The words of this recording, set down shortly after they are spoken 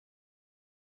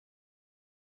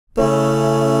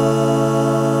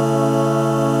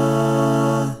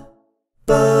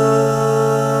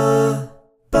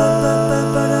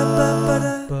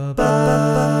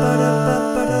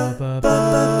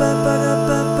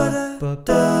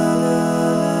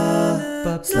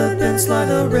Slip and slide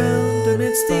around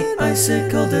amidst the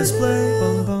icicle display.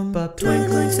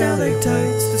 Twinkling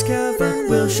stalactites, this cavern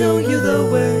will show you the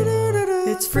way.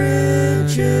 It's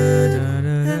frigid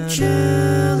and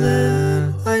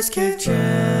chillin', ice cave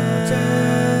chant.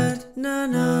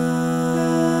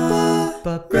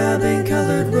 Grabbing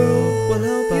colored rope will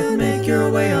help you make your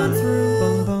way on through.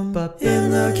 In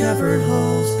the cavern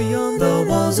halls, beyond the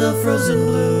walls of frozen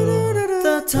blue,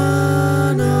 the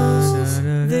tunnels,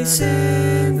 they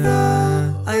sing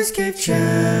the ice cave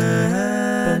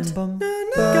chant.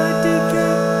 Guiding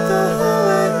the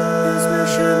hallway is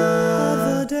mission of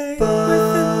the day.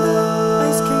 Within the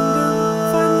ice kingdom,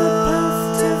 find the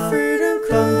path to freedom.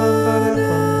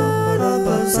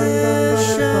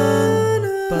 Opposition,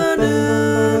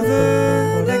 maneuver,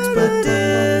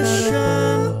 expedition.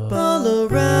 All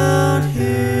around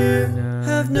here,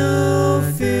 have no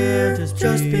fear,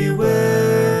 just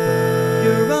beware.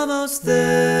 You're almost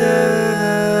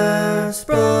there,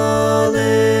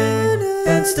 sprawling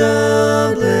and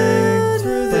stumbling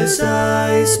through this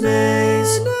ice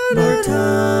maze, more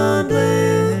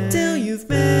tumbling till you've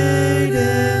made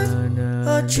it,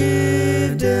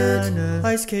 achieved it.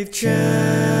 Ice cave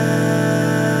chant.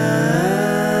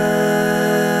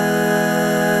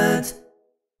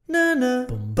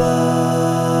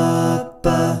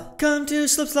 Come to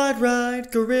Slipslide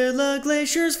Ride, Gorilla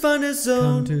Glacier's funnest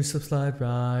zone. Come to Slipslide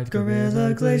Ride,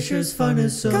 Gorilla Glacier's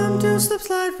funnest zone. Come to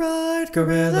Slipslide Ride,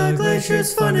 Gorilla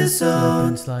Glacier's funnest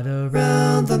zone. Slide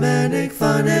around Round the manic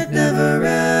fun, it never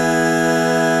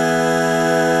ends.